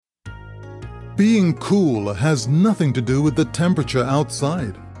Being cool has nothing to do with the temperature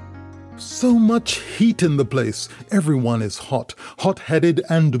outside. So much heat in the place. Everyone is hot, hot-headed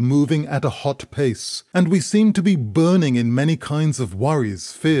and moving at a hot pace. And we seem to be burning in many kinds of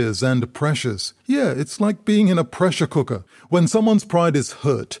worries, fears, and pressures. Yeah, it's like being in a pressure cooker. When someone's pride is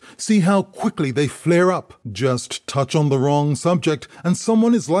hurt, see how quickly they flare up. Just touch on the wrong subject and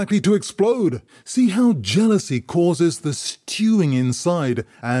someone is likely to explode. See how jealousy causes the stewing inside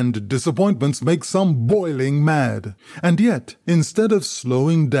and disappointments make some boiling mad. And yet, instead of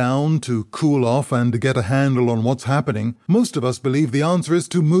slowing down to cool off and get a handle on what's happening, most of us believe the answer is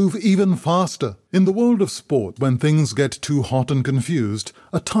to move even faster. In the world of sport, when things get too hot and confused,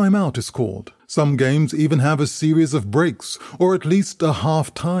 a timeout is called. Some games even have a series of breaks, or at least a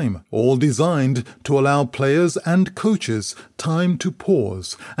half-time, all designed to allow players and coaches time to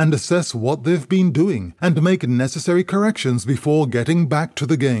pause and assess what they've been doing and make necessary corrections before getting back to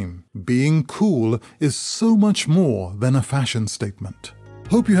the game. Being cool is so much more than a fashion statement.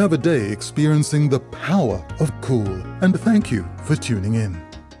 Hope you have a day experiencing the power of cool, and thank you for tuning in.